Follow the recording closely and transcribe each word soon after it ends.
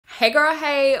Hey girl,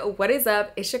 hey, what is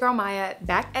up? It's your girl Maya,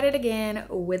 back at it again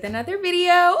with another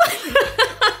video.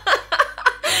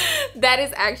 That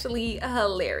is actually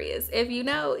hilarious. If you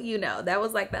know, you know. That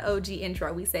was like the OG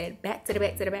intro. We said back to the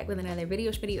back with another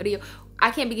video. I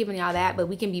can't be giving y'all that, but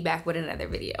we can be back with another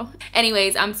video.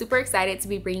 Anyways, I'm super excited to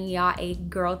be bringing y'all a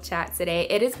girl chat today.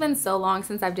 It has been so long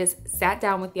since I've just sat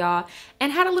down with y'all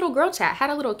and had a little girl chat, had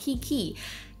a little kiki.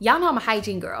 Y'all know I'm a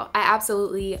hygiene girl. I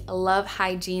absolutely love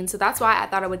hygiene. So that's why I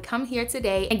thought I would come here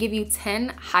today and give you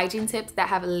 10 hygiene tips that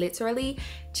have literally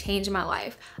changed my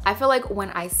life. I feel like when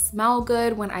I smell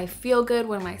good, when I feel good,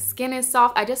 when my skin is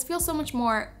soft, I just feel so much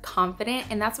more confident.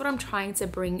 And that's what I'm trying to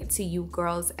bring to you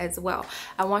girls as well.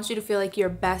 I want you to feel like your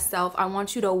best self. I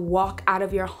want you to walk out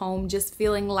of your home just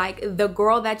feeling like the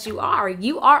girl that you are.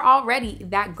 You are already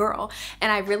that girl. And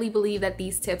I really believe that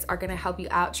these tips are gonna help you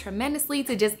out tremendously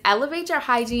to just elevate your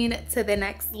hygiene to the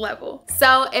next level.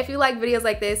 So if you like videos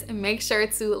like this, make sure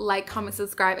to like, comment,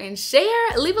 subscribe, and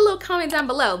share. Leave a little comment down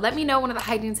below. Let me know one of the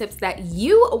hygiene tips that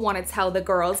you want to tell the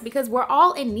girls, because we're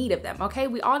all in need of them, okay?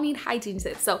 We all need hygiene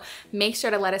tips. So make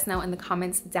sure to let us know in the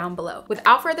comments down below.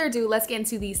 Without further ado, let's get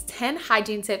into these 10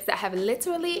 hygiene tips that have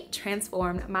literally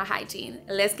transformed my hygiene.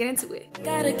 Let's get into it.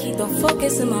 Gotta keep the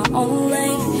focus in my own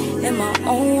lane, in my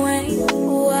own way.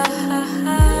 Ooh,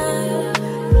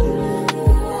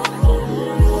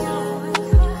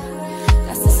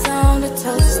 That's the sound of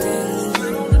toasting.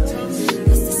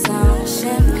 That's the sound of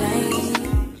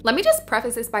champagne. Let me just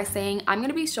preface this by saying I'm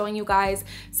gonna be showing you guys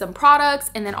some products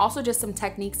and then also just some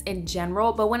techniques in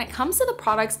general. But when it comes to the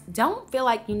products, don't feel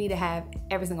like you need to have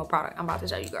every single product I'm about to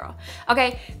show you, girl.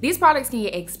 Okay, these products can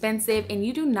get expensive and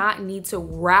you do not need to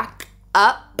rack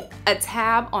up a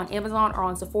tab on Amazon or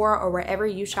on Sephora or wherever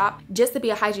you shop just to be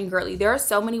a hygiene girly. There are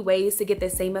so many ways to get the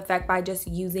same effect by just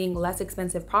using less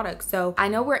expensive products. So I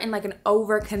know we're in like an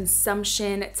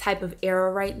overconsumption type of era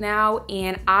right now,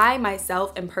 and I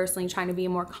myself am personally trying to be a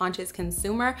more conscious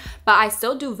consumer, but I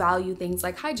still do value things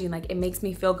like hygiene. Like, it makes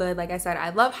me feel good. Like I said,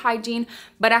 I love hygiene,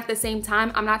 but at the same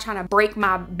time, I'm not trying to break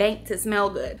my bank to smell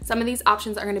good. Some of these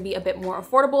options are gonna be a bit more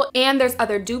affordable, and there's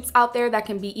other dupes out there that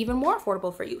can be even more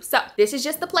affordable for you. So this is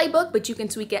just the playbook, but you can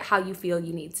tweak it how you feel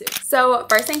you need to. So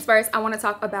first things first, I wanna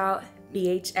talk about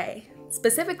BHA.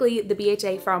 Specifically, the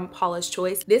BHA from Paula's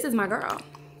Choice. This is my girl.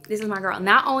 This is my girl.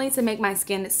 Not only to make my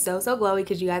skin so glowy,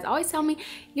 because you guys always tell me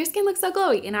your skin looks so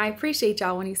glowy, and I appreciate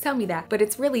y'all when you tell me that, but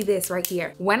it's really this right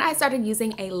here. When I started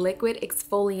using a liquid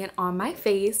exfoliant on my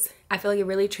face, I feel like it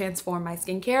really transformed my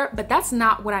skincare, but that's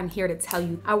not what I'm here to tell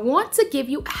you. I want to give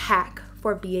you a hack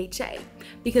for BHA,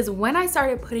 because when I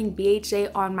started putting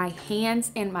BHA on my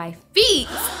hands and my feet,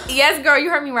 yes girl, you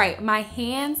heard me right, my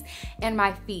hands and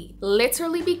my feet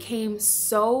literally became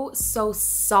so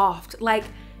soft, like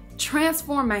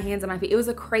transformed my hands and my feet. It was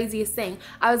the craziest thing.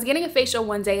 I was getting a facial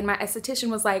one day and my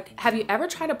esthetician was like, have you ever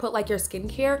tried to put like your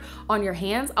skincare on your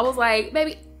hands? I was like,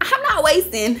 baby, I'm not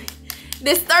wasting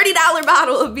this $30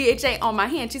 bottle of BHA on my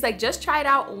hand. She's like, just try it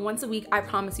out once a week. I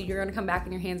promise you, you're gonna come back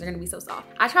and your hands are gonna be so soft.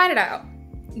 I tried it out.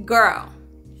 Girl,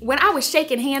 when I was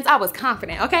shaking hands, I was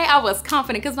confident, okay? I was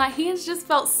confident because my hands just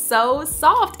felt so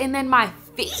soft. And then my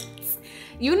feet,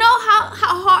 you know how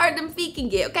hard them feet can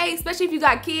get, okay? Especially if you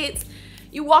got kids.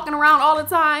 You walking around all the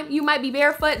time, you might be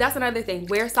barefoot. That's another thing.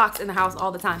 Wear socks in the house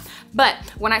all the time. But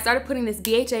when I started putting this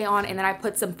BHA on and then I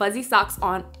put some fuzzy socks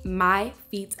on, my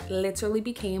feet literally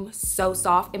became so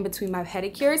soft in between my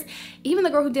pedicures. Even the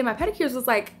girl who did my pedicures was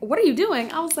like, what are you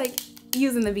doing? I was like,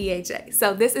 using the BHA.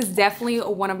 So this is definitely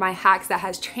one of my hacks that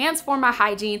has transformed my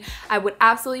hygiene. I would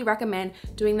absolutely recommend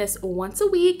doing this once a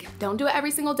week. Don't do it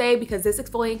every single day because this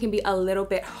exfoliant can be a little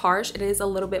bit harsh. It is a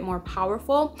little bit more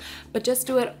powerful, but just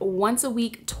do it once a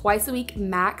week, twice a week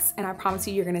max, and I promise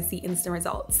you, you're gonna see instant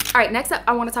results. All right, next up,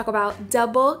 I wanna talk about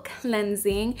double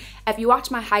cleansing. If you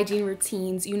watch my hygiene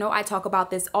routines, you know I talk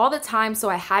about this all the time, so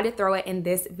I had to throw it in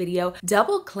this video.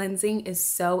 Double cleansing is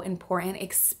so important,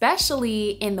 especially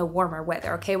in the warmer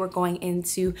weather, okay? We're going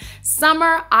into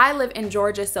summer. I live in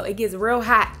Georgia, so it gets real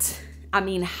hot. I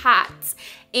mean hot.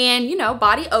 And you know,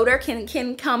 body odor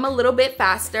can come a little bit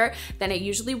faster than it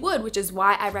usually would, which is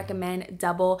why I recommend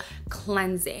double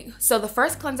cleansing. So the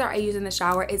first cleanser I use in the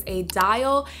shower is a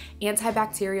Dial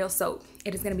antibacterial soap.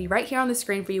 It is gonna be right here on the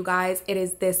screen for you guys.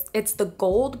 It's the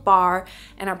gold bar,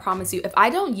 and I promise you, if I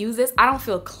don't use this, I don't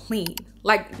feel clean.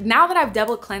 Like, now that I've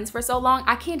double cleansed for so long,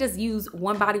 I can't just use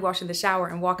one body wash in the shower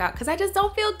and walk out because I just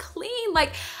don't feel clean.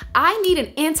 Like, I need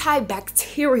an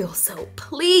antibacterial soap,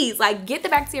 please. Like, get the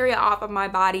bacteria off of my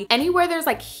body. Anywhere there's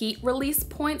like heat release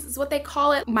points is what they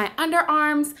call it. My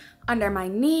underarms, under my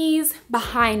knees,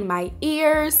 behind my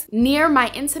ears, near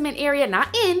my intimate area,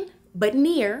 not in, but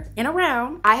near and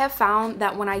around. I have found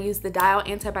that when I use the Dial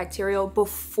antibacterial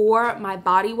before my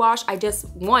body wash, I just,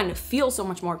 one, feel so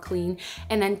much more clean,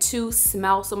 and then two,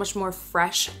 smell so much more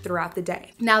fresh throughout the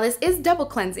day. Now this is double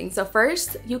cleansing. So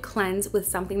first you cleanse with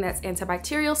something that's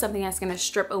antibacterial, something that's gonna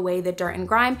strip away the dirt and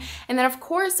grime. And then of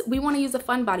course, we wanna use a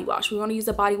fun body wash. We wanna use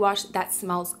a body wash that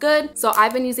smells good. So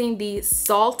I've been using the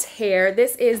Saltaire.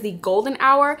 This is the Golden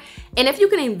Hour. And if you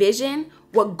can envision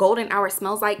what Golden Hour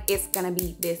smells like, it's gonna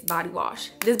be this body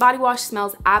wash. This body wash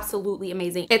smells absolutely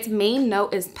amazing. Its main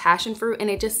note is passion fruit, and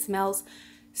it just smells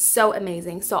so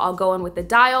amazing. So I'll go in with the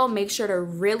Dial, make sure to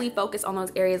really focus on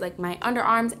those areas like my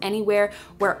underarms, anywhere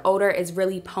where odor is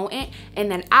really potent.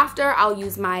 And then after, I'll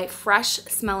use my fresh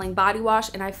smelling body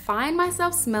wash, and I find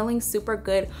myself smelling super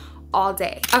good all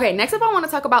day. Okay, next up I wanna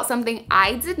talk about something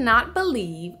I did not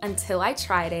believe until I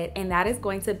tried it, and that is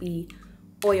going to be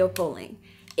oil pulling.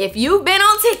 If you've been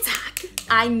on TikTok,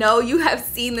 I know you have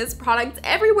seen this product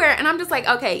everywhere, and I'm just like,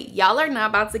 okay, y'all are not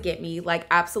about to get me, like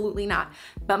absolutely not.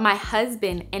 But my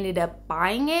husband ended up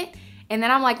buying it, and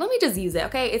then I'm like, let me just use it,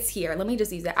 okay? It's here, let me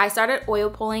just use it. I started oil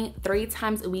pulling 3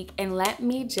 times a week, and let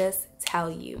me just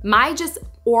tell you, my just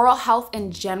oral health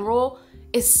in general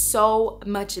is so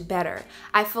much better.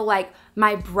 I feel like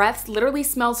my breath literally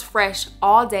smells fresh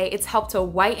all day. It's helped to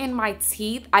whiten my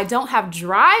teeth. I don't have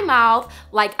dry mouth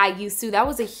like I used to. That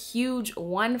was a huge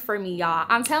one for me, y'all.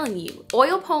 I'm telling you,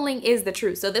 oil pulling is the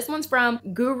truth. So this one's from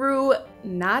Guru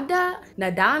Nanda.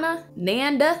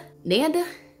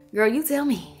 Girl, you tell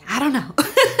me. I don't know.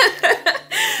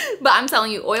 But I'm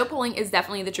telling you, oil pulling is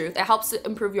definitely the truth. It helps to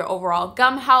improve your overall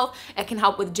gum health. It can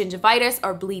help with gingivitis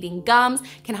or bleeding gums,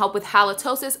 can help with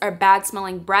halitosis or bad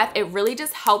smelling breath. It really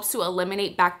just helps to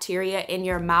eliminate bacteria in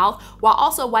your mouth while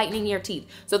also whitening your teeth.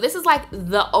 So this is like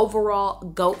the overall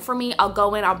GOAT for me. I'll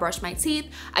go in, I'll brush my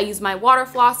teeth, I use my water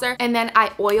flosser, and then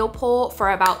I oil pull for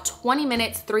about 20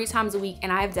 minutes 3 times a week,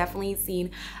 and I have definitely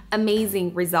seen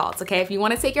amazing results, okay? If you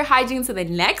wanna take your hygiene to the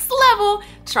next level,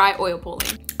 try oil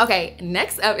pulling. Okay,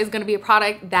 next up is gonna be a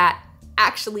product that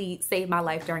actually saved my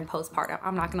life during postpartum.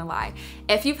 I'm not gonna lie.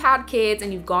 If you've had kids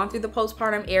and you've gone through the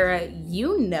postpartum era,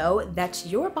 you know that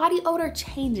your body odor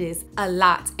changes a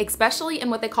lot, especially in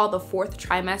what they call the 4th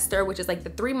trimester, which is like the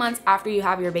 3 months after you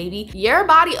have your baby. Your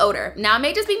body odor, now it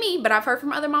may just be me, but I've heard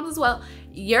from other moms as well,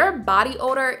 your body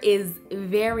odor is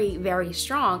very, very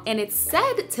strong. And it's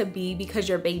said to be because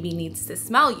your baby needs to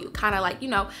smell you. Kind of like, you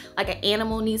know, like an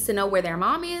animal needs to know where their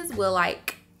mom is. Well,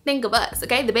 like, think of us,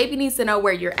 okay? The baby needs to know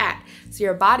where you're at. So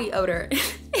your body odor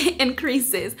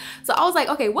increases. So I was like,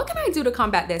 okay, what can I do to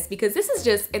combat this? Because this is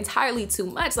just entirely too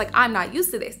much. Like, I'm not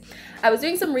used to this. I was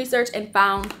doing some research and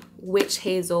found witch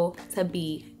hazel to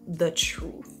be the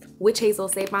truth. Witch hazel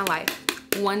saved my life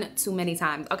one too many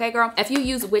times, okay, girl? If you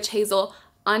use witch hazel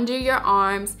under your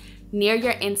arms, near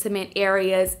your intimate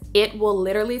areas, it will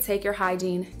literally take your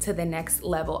hygiene to the next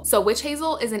level. So witch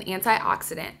hazel is an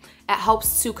antioxidant. It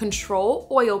helps to control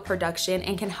oil production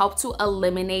and can help to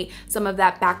eliminate some of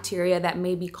that bacteria that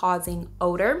may be causing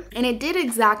odor. And it did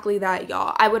exactly that,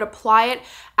 y'all. I would apply it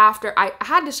after I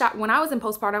had to shower. When I was in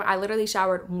postpartum, I literally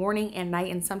showered morning and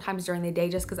night and sometimes during the day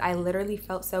just because I literally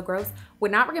felt so gross.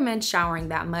 Would not recommend showering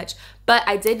that much, but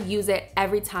I did use it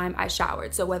every time I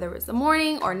showered. So whether it was the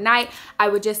morning or night, I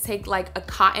would just take like a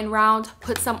cotton round,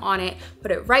 put some on it,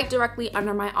 put it right directly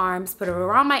under my arms, put it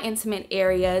around my intimate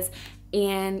areas,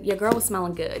 and your girl was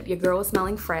smelling good. Your girl was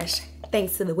smelling fresh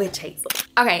thanks to the witch hazel.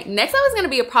 Okay, next up is gonna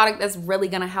be a product that's really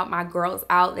gonna help my girls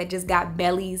out that just got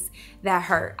bellies that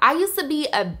hurt. I used to be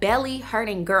a belly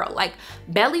hurting girl. Like,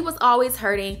 belly was always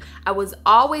hurting. I was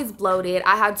always bloated.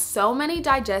 I had so many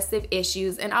digestive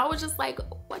issues, and I was just like,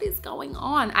 what is going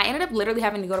on? I ended up literally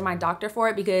having to go to my doctor for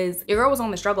it because your girl was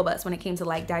on the struggle bus when it came to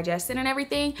like digestion and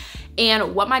everything.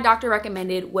 And what my doctor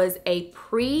recommended was a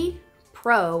pre,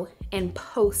 pro, and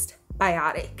post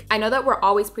probiotic. I know that we're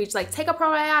always preached like, take a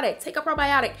probiotic, take a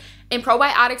probiotic. And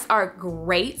probiotics are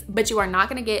great, but you are not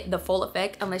gonna get the full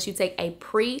effect unless you take a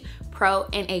pre, pro,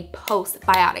 and a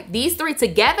postbiotic. These 3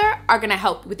 together are gonna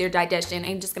help with your digestion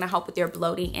and just gonna help with your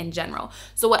bloating in general.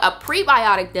 So what a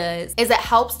prebiotic does is it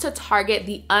helps to target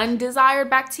the undesired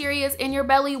bacteria in your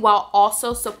belly while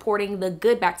also supporting the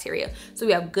good bacteria. So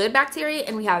we have good bacteria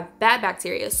and we have bad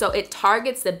bacteria. So it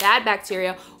targets the bad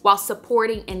bacteria while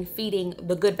supporting and feeding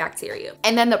the good bacteria.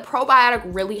 And then the probiotic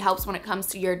really helps when it comes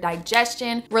to your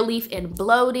digestion, relief in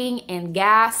bloating and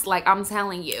gas. Like, I'm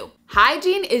telling you,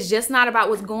 hygiene is just not about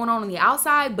what's going on the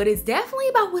outside, but it's definitely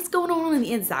about what's going on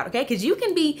the inside, okay? Because you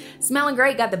can be smelling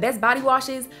great, got the best body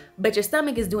washes, but your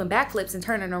stomach is doing backflips and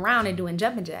turning around and doing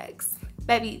jumping jacks.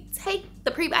 Baby, take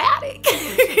the prebiotic.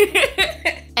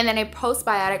 And then a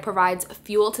postbiotic provides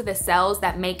fuel to the cells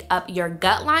that make up your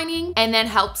gut lining and then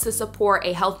helps to support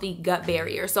a healthy gut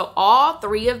barrier. So all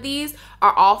three of these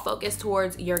are all focused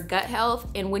towards your gut health.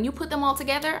 And when you put them all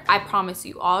together, I promise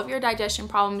you, all of your digestion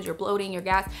problems, your bloating, your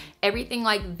gas, everything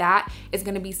like that is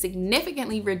gonna be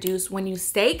significantly reduced when you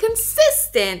stay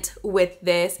consistent with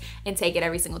this and take it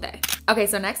every single day. Okay,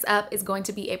 so next up is going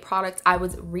to be a product I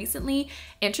was recently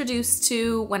introduced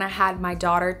to when I had my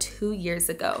daughter 2 years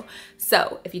ago.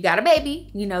 So if you got a baby,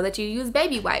 you know that you use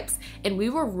baby wipes. And we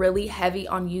were really heavy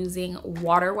on using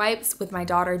water wipes with my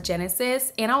daughter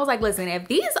Genesis. And I was like, listen, if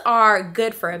these are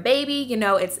good for a baby, you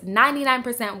know, it's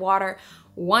 99% water,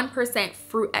 1%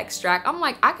 fruit extract. I'm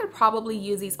like, I could probably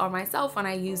use these on myself when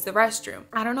I use the restroom.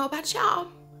 I don't know about y'all,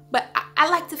 but I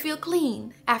like to feel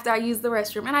clean after I use the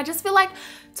restroom. And I just feel like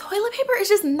toilet paper is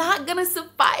just not gonna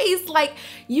suffice. Like,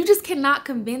 you just cannot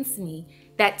convince me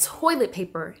that toilet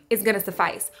paper is gonna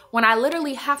suffice when I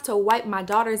literally have to wipe my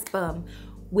daughter's bum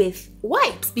with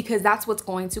wipes because that's what's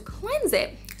going to cleanse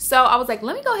it. So I was like,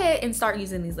 let me go ahead and start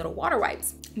using these little water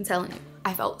wipes. I'm telling you,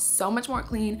 I felt so much more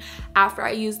clean after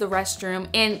I used the restroom.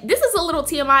 And this is a little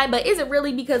TMI, but is it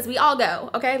really? Because we all go,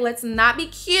 okay? Let's not be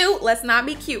cute. Let's not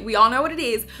be cute. We all know what it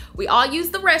is. We all use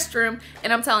the restroom,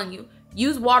 and I'm telling you,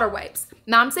 use water wipes.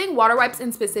 Now I'm saying water wipes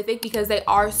in specific because they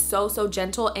are so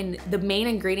gentle, and the main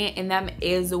ingredient in them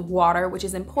is water, which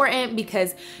is important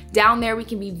because down there we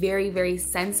can be very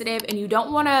sensitive, and you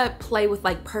don't want to play with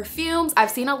like perfumes. I've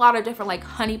seen a lot of different like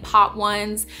honey pot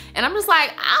ones, and I'm just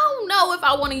like, I don't know if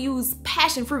I want to use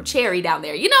passion fruit cherry down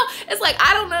there. You know, it's like,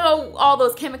 I don't know all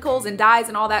those chemicals and dyes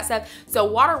and all that stuff. So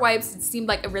water wipes seemed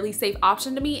like a really safe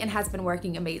option to me and has been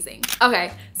working amazing.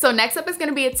 Okay, so next up is going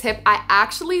to be a tip I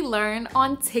actually learned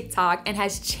on TikTok and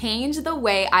has changed the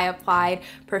way I applied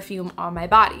perfume on my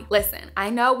body. Listen, I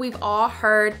know we've all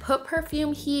heard put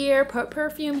perfume here, put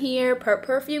perfume here, put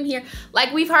perfume here.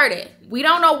 Like, we've heard it. We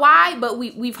don't know why, but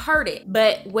we've heard it.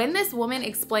 But when this woman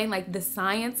explained like the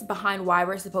science behind why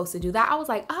we're supposed to do that, I was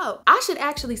like, oh, I should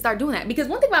actually start doing that. Because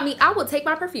one thing about me, I will take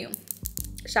my perfume,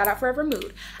 shout out Forever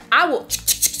Mood, I will,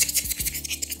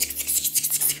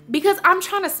 because I'm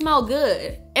trying to smell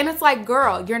good. And it's like,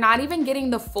 girl, you're not even getting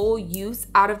the full use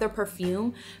out of the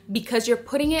perfume because you're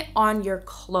putting it on your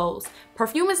clothes.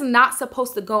 Perfume is not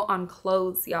supposed to go on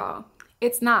clothes, y'all.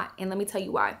 It's not, and let me tell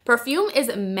you why. Perfume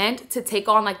is meant to take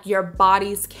on like your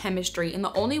body's chemistry, and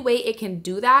the only way it can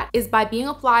do that is by being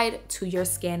applied to your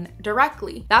skin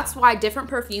directly. That's why different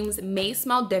perfumes may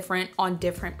smell different on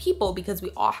different people because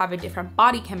we all have a different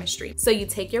body chemistry. So you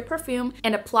take your perfume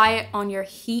and apply it on your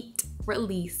heat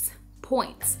release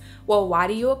points. Well, why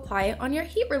do you apply it on your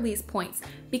heat release points?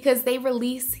 Because they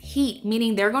release heat,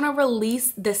 meaning they're gonna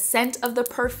release the scent of the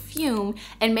perfume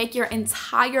and make your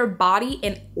entire body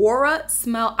and aura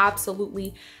smell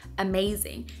absolutely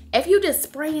amazing. If you just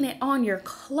spraying it on your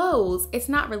clothes, it's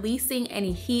not releasing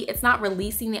any heat, it's not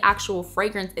releasing the actual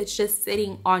fragrance, it's just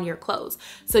sitting on your clothes.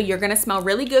 So you're gonna smell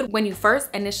really good when you first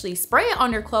initially spray it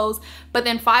on your clothes, but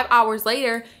then 5 hours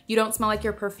later, you don't smell like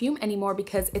your perfume anymore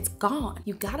because it's gone.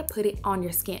 You gotta put it on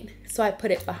your skin. So I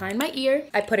put it behind my ear,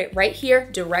 I put it right here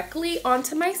directly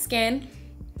onto my skin,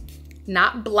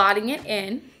 not blotting it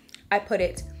in. I put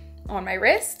it on my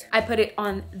wrist, I put it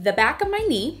on the back of my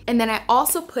knee, and then I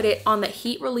also put it on the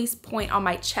heat release point on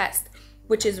my chest,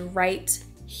 which is right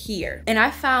here. And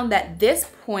I found that this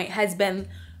point has been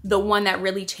the one that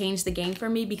really changed the game for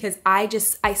me because I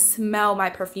smell my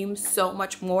perfume so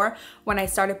much more when I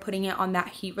started putting it on that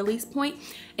heat release point.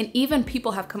 And even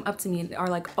people have come up to me and are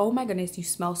like, oh my goodness, you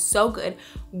smell so good.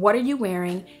 What are you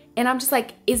wearing? And I'm just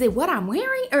like, is it what I'm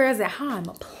wearing or is it how I'm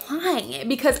applying it?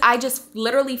 Because I just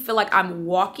literally feel like I'm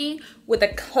walking with a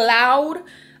cloud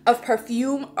of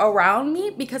perfume around me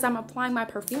because I'm applying my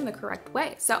perfume the correct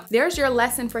way. So there's your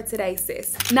lesson for today,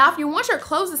 sis. Now, if you want your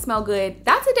clothes to smell good,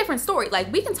 that's a different story.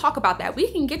 Like, we can talk about that.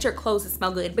 We can get your clothes to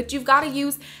smell good, but you've got to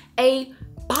use a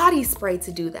body spray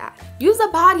to do that. Use a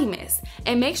body mist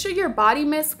and make sure your body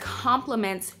mist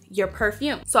complements your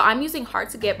perfume. So I'm using Hard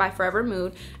to Get by Forever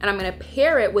Mood, and I'm gonna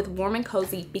pair it with Warm and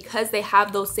Cozy because they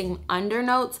have those same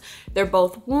undernotes. They're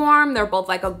both warm, they're both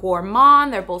like a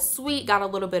gourmand, they're both sweet, got a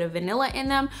little bit of vanilla in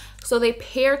them. So they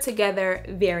pair together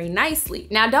very nicely.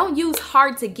 Now, don't use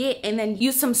Hard to Get and then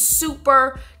use some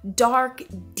super dark,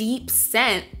 deep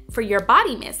scent for your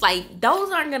body mist. Like,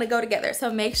 those aren't gonna go together.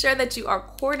 So make sure that you are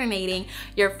coordinating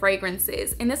your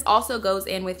fragrances. And this also goes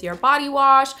in with your body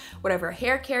wash, whatever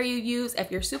hair care you use.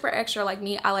 If you're super extra like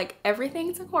me, I like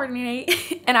everything to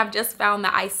coordinate. And I've just found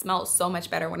that I smell so much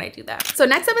better when I do that. So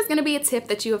next up is gonna be a tip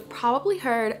that you have probably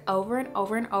heard over and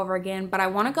over and over again, but I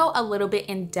wanna go a little bit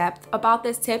in depth about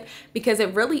this tip because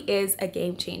it really is a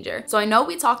game changer. So I know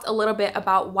we talked a little bit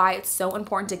about why it's so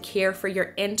important to care for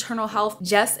your internal health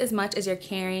just as much as you're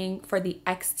caring for the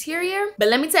exterior, but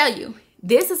let me tell you,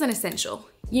 this is an essential.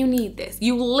 You need this.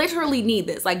 You literally need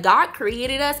this. Like, God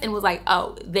created us and was like,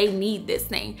 oh, they need this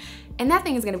thing. And that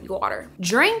thing is gonna be water.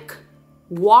 Drink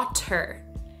water.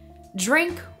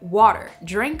 Drink water.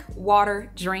 Drink water.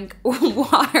 Drink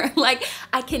water. Like,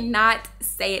 I cannot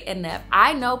say it enough.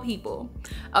 I know people,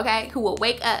 okay, who will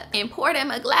wake up and pour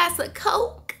them a glass of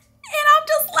Coke, and I'm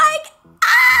just like,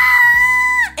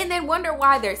 and then wonder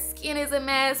why their skin is a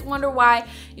mess, wonder why,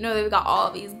 you know, they've got all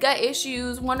these gut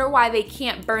issues, wonder why they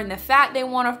can't burn the fat they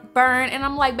want to burn. And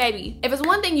I'm like, baby, if it's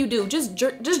one thing you do, just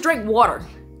drink water.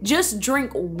 Just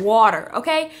drink water,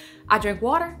 okay? I drink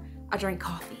water, I drink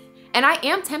coffee. And I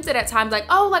am tempted at times, like,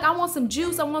 oh, like I want some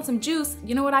juice, I want some juice.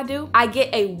 You know what I do? I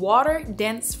get a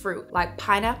water-dense fruit, like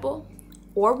pineapple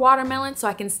or watermelon, so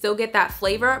I can still get that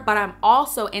flavor, but I'm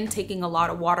also intaking a lot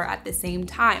of water at the same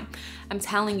time. I'm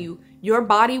telling you, your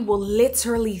body will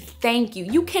literally thank you.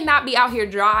 You cannot be out here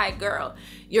dry, girl.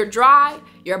 You're dry,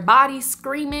 your body's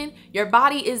screaming, your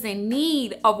body is in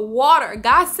need of water.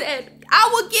 God said, I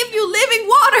will give you living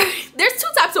water. There's two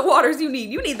types of waters you need.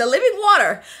 You need the living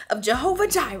water of Jehovah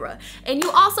Jireh, and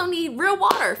you also need real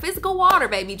water, physical water,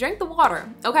 baby. Drink the water,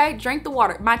 okay? Drink the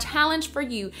water. My challenge for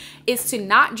you is to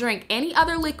not drink any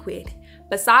other liquid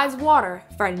besides water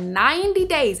for 90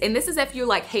 days. And this is if you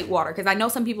like hate water, because I know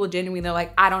some people genuinely, they're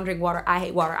like, I don't drink water, I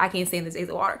hate water, I can't stand the taste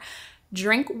of water.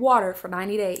 Drink water for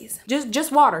 90 days.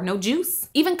 Just water, no juice.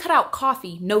 Even cut out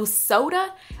coffee, no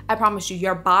soda. I promise you,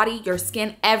 your body, your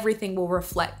skin, everything will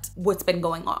reflect what's been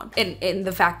going on and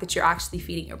the fact that you're actually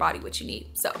feeding your body what you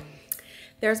need. So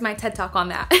there's my TED Talk on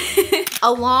that.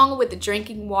 Along with the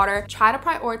drinking water, try to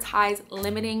prioritize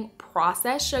limiting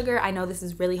processed sugar. I know this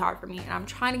is really hard for me and I'm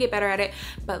trying to get better at it,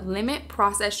 but limit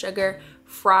processed sugar,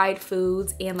 fried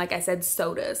foods, and like I said,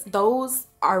 sodas. Those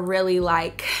are really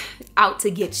like out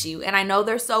to get you. And I know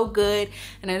they're so good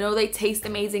and I know they taste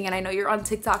amazing, and I know you're on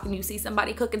TikTok and you see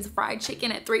somebody cooking some fried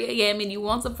chicken at 3 a.m. and you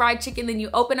want some fried chicken, then you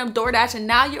open up DoorDash and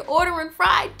now you're ordering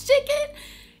fried chicken.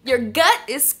 Your gut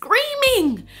is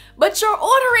screaming, but you're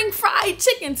ordering fried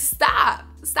chicken. Stop.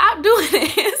 Stop doing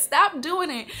it. Stop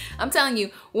doing it. I'm telling you,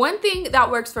 one thing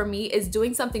that works for me is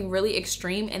doing something really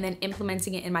extreme and then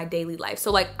implementing it in my daily life.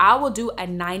 So like I will do a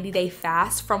 90-day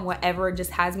fast from whatever just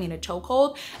has me in a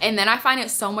chokehold. And then I find it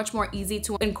so much more easy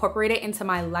to incorporate it into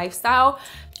my lifestyle.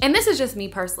 And this is just me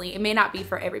personally. It may not be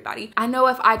for everybody. I know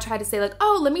if I try to say like,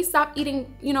 oh, let me stop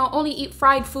eating, you know, only eat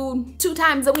fried food 2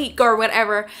 times a week or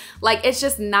whatever, like it's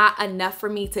just not enough for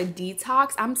me to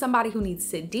detox. I'm somebody who needs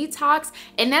to detox,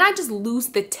 and then I just lose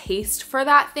the taste for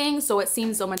that thing. So it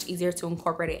seems so much easier to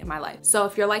incorporate it in my life. So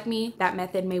if you're like me, that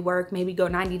method may work. Maybe go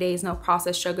 90 days, no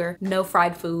processed sugar, no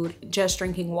fried food, just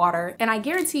drinking water. And I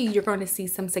guarantee you're going to see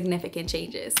some significant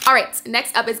changes. All right,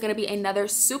 next up is going to be another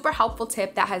super helpful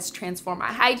tip that has transformed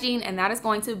my hygiene, and that is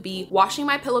going to be washing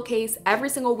my pillowcase every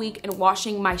single week and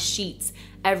washing my sheets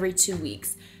every 2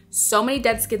 weeks. So many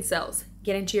dead skin cells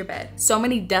get into your bed. So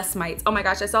many dust mites. Oh my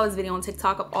gosh, I saw this video on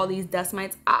TikTok of all these dust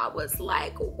mites. I was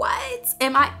like, what?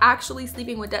 Am I actually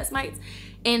sleeping with dust mites?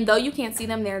 And though you can't see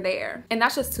them, they're there. And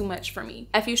that's just too much for me.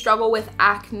 If you struggle with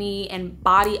acne and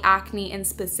body acne in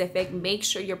specific, make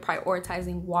sure you're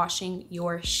prioritizing washing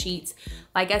your sheets.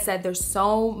 Like I said, there's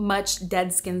so much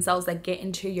dead skin cells that get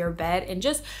into your bed, and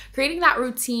just creating that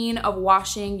routine of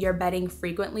washing your bedding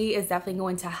frequently is definitely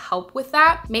going to help with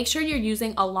that. Make sure you're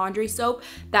using a laundry soap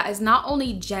that is not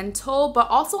only gentle, but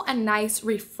also a nice,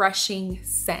 refreshing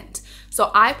scent. So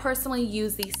I personally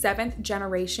use the 7th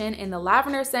generation in the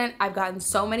lavender scent. I've gotten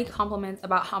so many compliments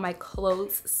about how my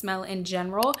clothes smell in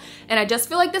general. And I just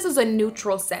feel like this is a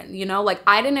neutral scent, you know? Like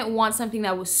I didn't want something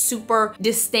that was super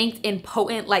distinct and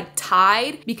potent like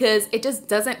Tide, because it just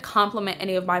doesn't complement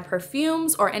any of my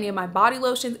perfumes or any of my body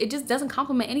lotions. It just doesn't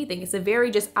complement anything. It's a very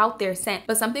just out there scent.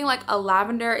 But something like a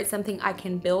lavender is something I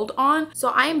can build on. So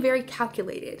I am very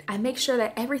calculated. I make sure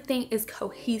that everything is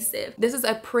cohesive. This is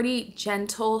a pretty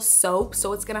gentle soap,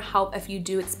 so it's gonna help if you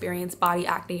do experience body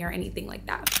acne or anything like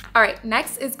that. All right,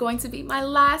 next is going to be my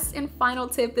last and final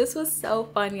tip. This was so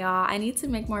fun, y'all. I need to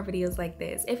make more videos like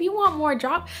this. If you want more,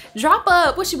 drop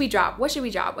a, what should we drop? What should we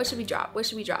drop? What should we drop? What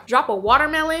should we drop? Drop a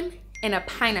watermelon and a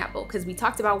pineapple, because we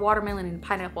talked about watermelon and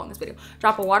pineapple in this video.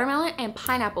 Drop a watermelon and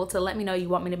pineapple to let me know you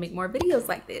want me to make more videos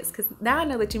like this, because now I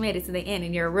know that you made it to the end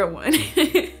and you're a real one.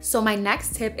 So my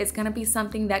next tip is gonna be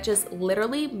something that just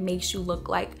literally makes you look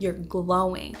like you're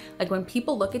glowing. Like when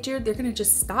people look at you, they're gonna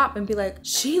just stop and be like,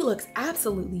 she looks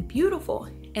absolutely beautiful.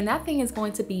 And that thing is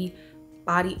going to be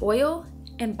body oil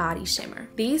and body shimmer.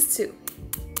 These two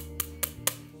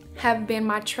have been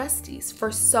my trustees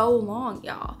for so long,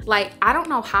 y'all. Like, I don't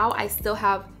know how I still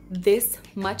have this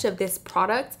much of this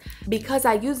product, because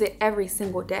I use it every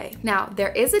single day. Now,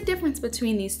 there is a difference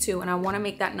between these two, and I want to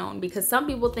make that known, because some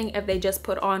people think if they just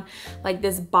put on like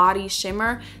this body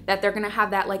shimmer that they're gonna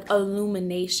have that like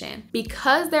illumination.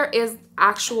 Because there is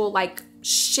actual like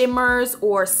shimmers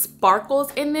or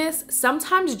sparkles in this,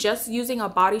 sometimes just using a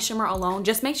body shimmer alone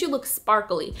just makes you look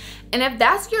sparkly. And if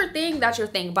that's your thing, that's your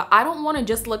thing. But I don't want to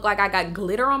just look like I got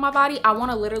glitter on my body. I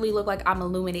want to literally look like I'm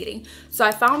illuminating. So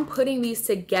I found putting these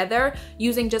together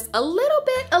using just a little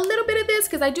bit of this,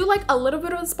 because I do like a little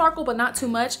bit of a sparkle, but not too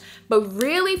much. But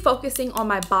really focusing on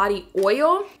my body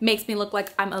oil makes me look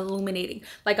like I'm illuminating,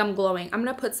 like I'm glowing. I'm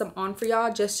gonna put some on for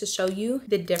y'all just to show you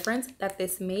the difference that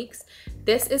this makes.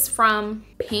 This is from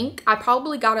Pink. I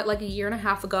probably got it like a year and a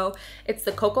half ago. It's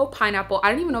the Cocoa Pineapple.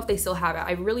 I don't even know if they still have it.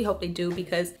 I really hope they do,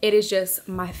 because it is just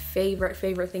my favorite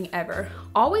thing ever.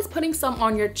 Always putting some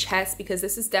on your chest, because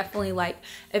this is definitely like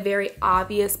a very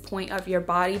obvious point of your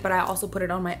body, but I also put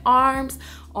it on my arms,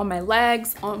 on my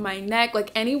legs, on my neck,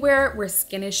 like anywhere where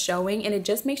skin is showing, and it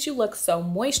just makes you look so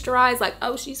moisturized, like,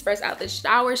 oh, she's fresh out the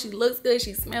shower, she looks good,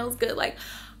 she smells good, like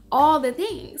all the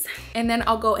things. And then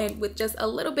I'll go in with just a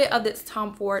little bit of this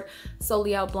Tom Ford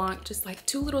Soleil Blanc, just like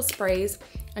 2 little sprays,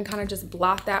 and kind of just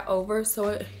blot that over so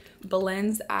it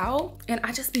blends out. And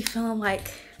I just be feeling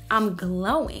like I'm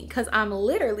glowing, because I'm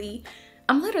literally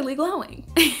glowing.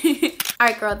 All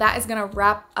right, girl, that is gonna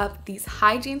wrap up these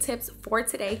hygiene tips for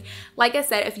today. Like I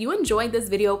said, if you enjoyed this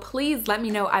video, please let me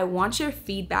know. I want your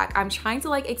feedback. I'm trying to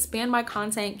like expand my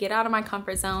content, get out of my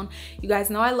comfort zone. You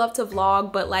guys know I love to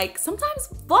vlog, but like sometimes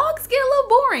vlogs get a little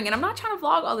boring, and I'm not trying to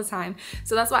vlog all the time.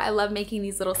 So that's why I love making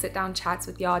these little sit down chats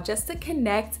with y'all, just to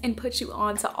connect and put you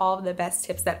on to all of the best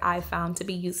tips that I found to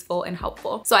be useful and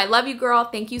helpful. So I love you, girl.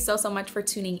 Thank you so much for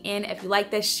tuning in. If you like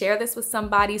this, share this with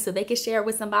somebody so they can share it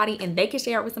with somebody and they can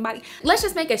share it with somebody. Let's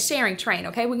just make a sharing train,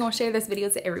 okay? We're gonna share this video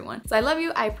to everyone. So I love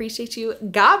you, I appreciate you,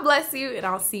 God bless you, and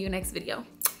I'll see you next video.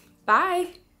 Bye.